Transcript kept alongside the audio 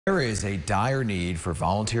There is a dire need for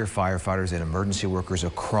volunteer firefighters and emergency workers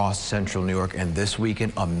across central New York, and this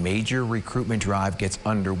weekend a major recruitment drive gets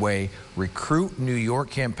underway. RecruitNY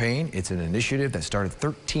Campaign. It's an initiative that started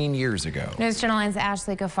 13 years ago. News Channel 9's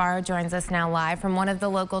Ashley Cafaro joins us now live from one of the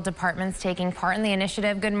local departments taking part in the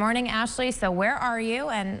initiative. Good morning, Ashley. So where are you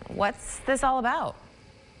and what's this all about?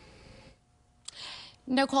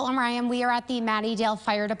 Nicole and Ryan, we are at the Mattydale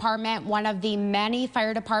Fire Department, one of the many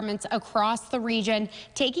fire departments across the region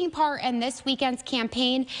taking part in this weekend's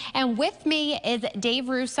campaign. And with me is Dave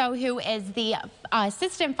Russo, who is the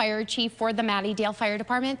Assistant Fire Chief for the Mattydale Fire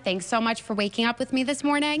Department. Thanks so much for waking up with me this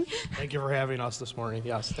morning. Thank you for having us this morning.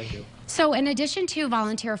 Yes, thank you. So in addition to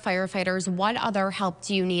volunteer firefighters, what other help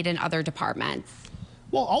do you need in other departments?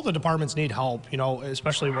 Well, all the departments need help,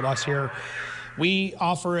 especially with us here. We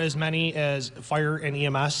offer as many as fire and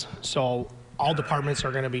EMS, so all departments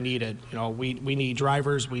are going to be needed. We need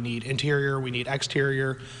drivers, we need interior, we need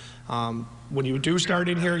exterior. When you do start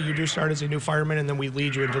in here, you do start as a new fireman, and then we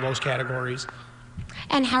lead you into those categories.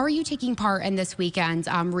 And how are you taking part in this weekend's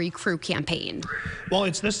recruit campaign? Well,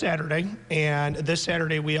 it's this Saturday, and this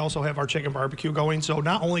Saturday we also have our chicken barbecue going. So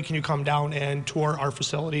not only can you come down and tour our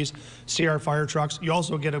facilities, see our fire trucks, you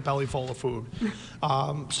also get a belly full of food.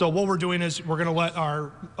 So what we're doing is we're going to let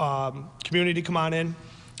our community come on in.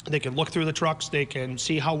 They can look through the trucks, they can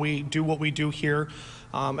see how we do what we do here,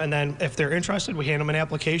 and then if they're interested, we hand them an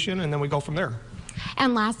application, and then we go from there.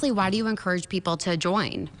 And lastly, why do you encourage people to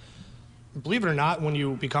join? Believe it or not, when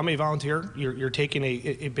you become a volunteer, you're taking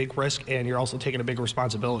a big risk, and you're also taking a big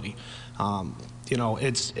responsibility.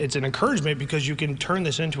 It's an encouragement because you can turn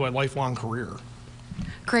this into a lifelong career.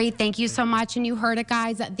 Great, thank you so much. And you heard it,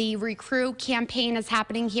 guys. The Recruit campaign is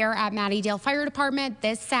happening here at Mattydale Fire Department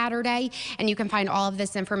this Saturday, and you can find all of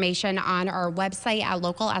this information on our website at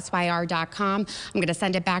localsyr.com. I'm going to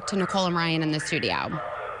send it back to Nicole and Ryan in the studio.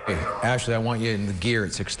 Hey, Ashley, I want you in the gear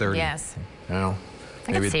at 6:30. Yes.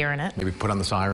 I can see her in it. Maybe put on the siren.